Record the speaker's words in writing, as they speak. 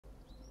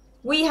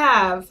we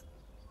have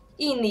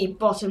in the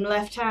bottom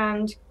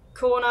left-hand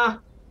corner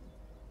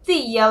the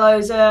yellow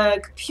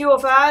Zerg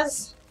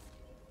PUREFAZZ.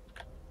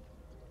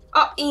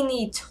 Up in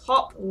the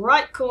top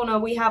right corner,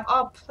 we have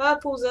our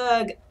purple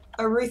Zerg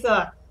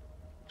Arutha.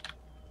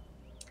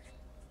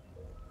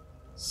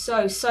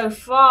 So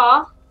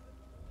far,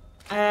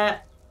 all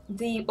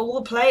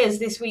the players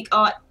this week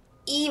are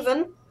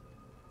even.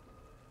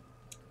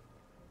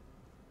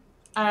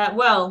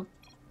 Well,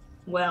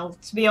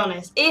 to be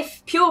honest,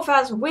 if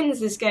PUREFAZZ wins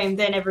this game,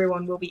 then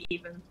everyone will be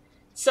even.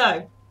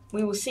 So,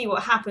 we will see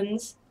what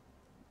happens.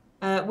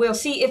 We'll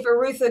see if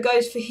Arutha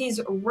goes for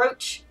his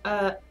Roach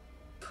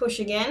push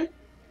again.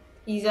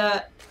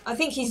 I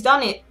think he's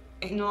done it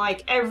in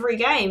like every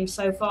game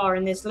so far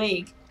in this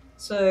league.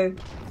 So,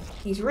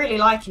 he's really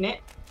liking it.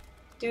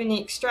 Doing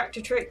the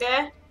extractor trick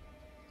there.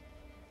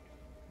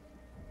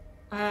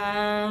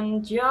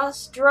 And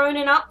just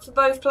droning up for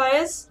both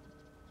players.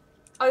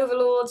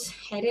 Overlords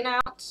heading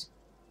out.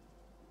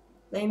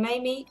 They may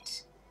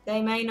meet,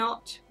 they may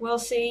not. We'll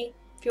see.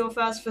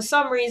 PUREFAZZ, for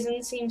some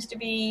reason, seems to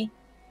be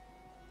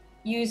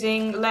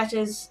using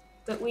letters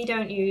that we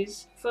don't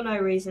use for no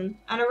reason.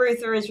 And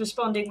Arutha is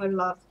responding with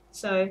love.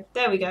 So,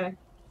 there we go.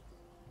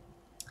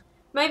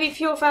 Maybe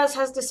PUREFAZZ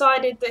has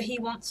decided that he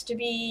wants to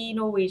be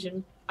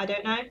Norwegian. I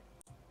don't know.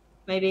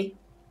 Maybe.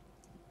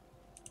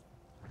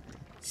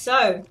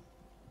 So,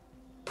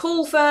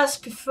 pool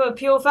first for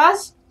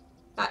PUREFAZZ.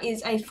 That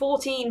is a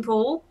 14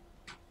 pool.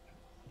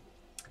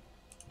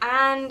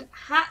 And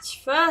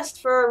hatch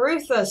first for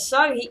Arutha.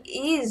 So he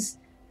is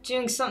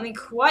doing something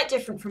quite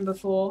different from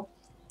before.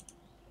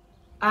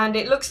 And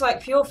it looks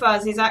like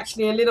PUREFAZZ is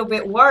actually a little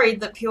bit worried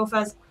that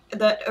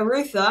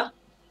Arutha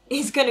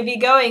is going to be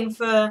going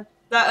for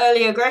that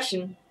early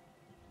aggression.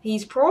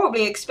 He's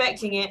probably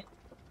expecting it.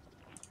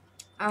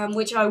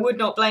 Which I would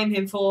not blame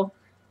him for.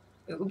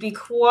 It would be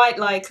quite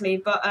likely,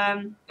 but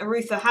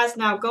Arutha has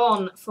now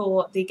gone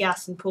for the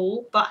gas and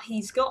pool, but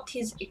he's got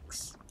his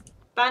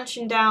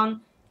expansion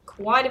down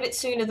quite a bit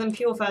sooner than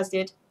PUREFAZZ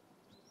did.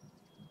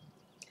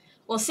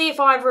 We'll see if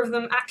either of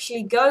them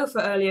actually go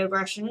for early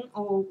aggression,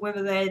 or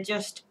whether they're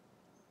just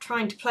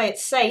trying to play it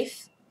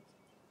safe.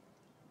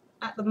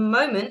 At the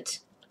moment,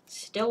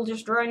 still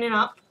just droning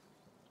up.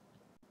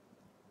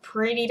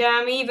 Pretty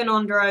damn even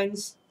on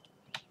drones.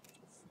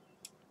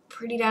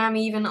 Pretty damn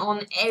even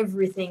on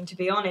everything, to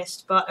be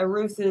honest, but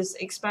Arutha's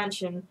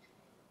expansion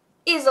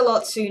is a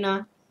lot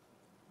sooner.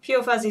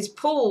 PUREFAZZ's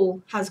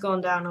pool has gone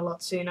down a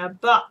lot sooner,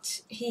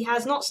 but he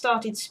has not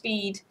started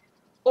speed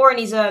or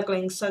any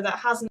Zerglings, so that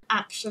hasn't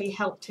actually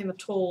helped him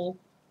at all.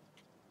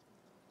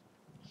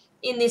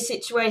 In this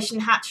situation,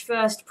 hatch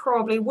first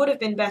probably would have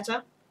been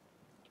better.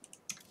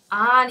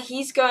 And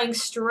he's going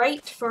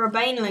straight for a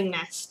Baneling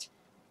nest.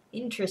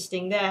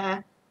 Interesting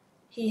there.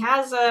 He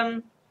has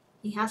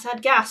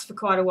had gas for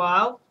quite a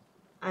while,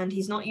 and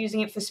he's not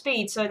using it for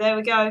speed, so there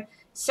we go.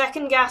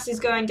 Second gas is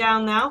going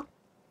down now.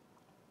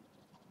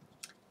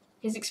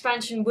 His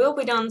expansion will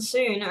be done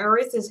soon.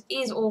 Arutha's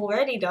is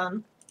already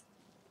done.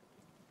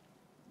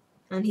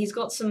 And he's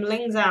got some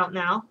lings out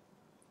now.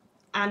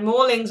 And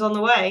more lings on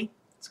the way.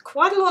 It's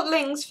quite a lot of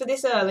lings for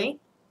this early.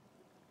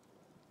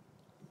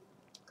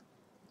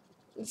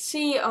 Let's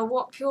see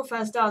what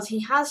PUREFAZZ does. He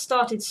has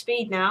started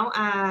speed now,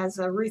 as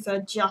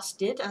Arutha just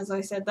did, as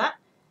I said that.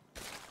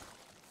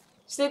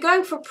 So they're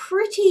going for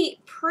pretty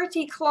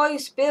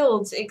close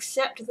builds,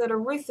 except that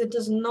Arutha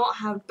does not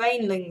have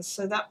Banelings,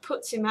 so that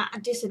puts him at a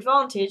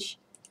disadvantage.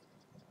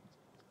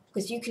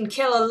 Because you can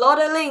kill a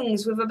lot of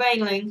lings with a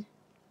Baneling.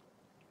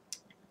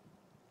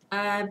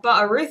 But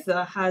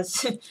Arutha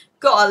has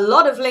got a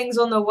lot of lings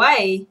on the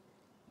way.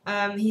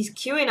 He's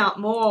queuing up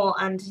more,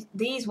 and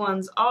these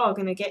ones are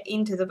going to get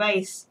into the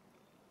base.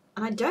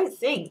 And I don't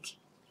think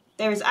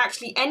there is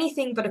actually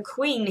anything but a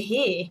queen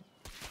here.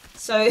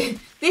 So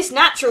this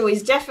natural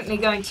is definitely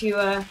going to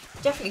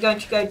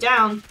go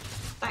down.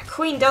 That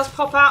queen does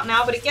pop out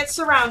now, but it gets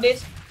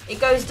surrounded.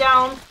 It goes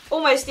down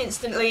almost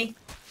instantly.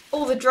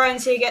 All the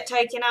drones here get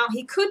taken out.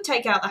 He could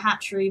take out the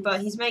hatchery,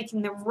 but he's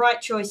making the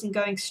right choice in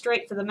going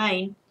straight for the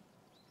main.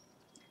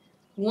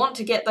 Want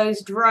to get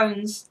those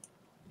drones.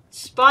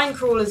 Spine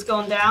crawler's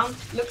gone down.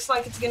 Looks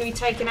like it's going to be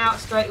taken out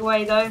straight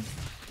away though.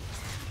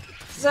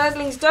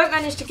 Zerglings don't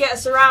manage to get a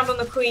surround on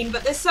the queen,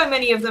 but there's so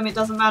many of them it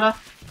doesn't matter.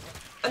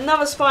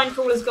 Another spine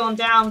crawler's gone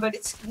down, but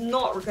it's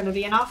not going to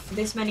be enough for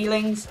this many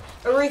lings.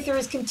 Arutha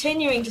is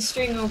continuing to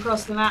stream them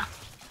across the map.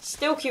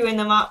 Still queuing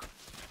them up.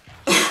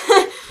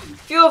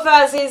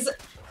 PUREFAZZ is...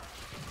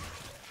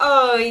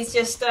 Oh, he's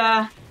just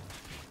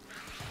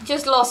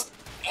lost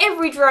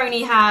every drone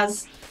he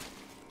has.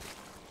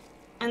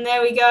 And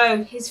there we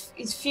go. His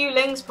few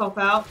lings pop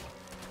out.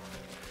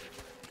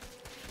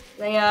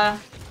 They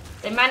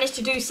managed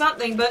to do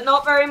something, but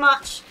not very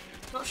much.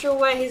 Not sure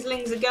where his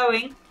lings are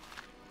going.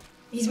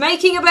 He's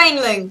making a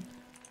Baneling.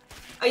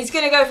 Oh, he's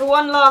going to go for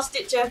one last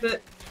ditch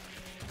effort.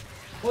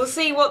 We'll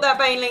see what that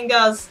Baneling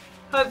does.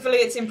 Hopefully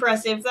it's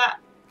impressive. That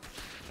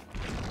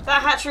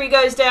hatchery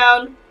goes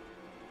down.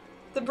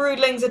 The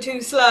broodlings are too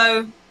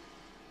slow.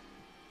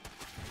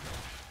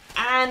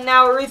 And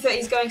now Arutha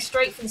is going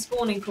straight for the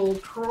spawning pool.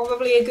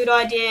 Probably a good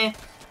idea,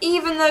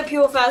 even though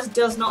PUREFAZZ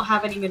does not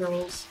have any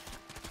minerals.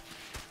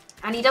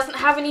 And he doesn't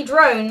have any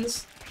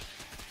drones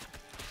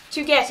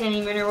to get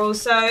any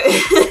minerals, so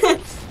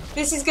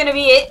this is going to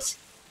be it.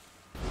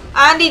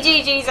 And he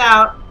GG's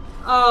out.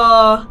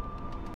 Oh,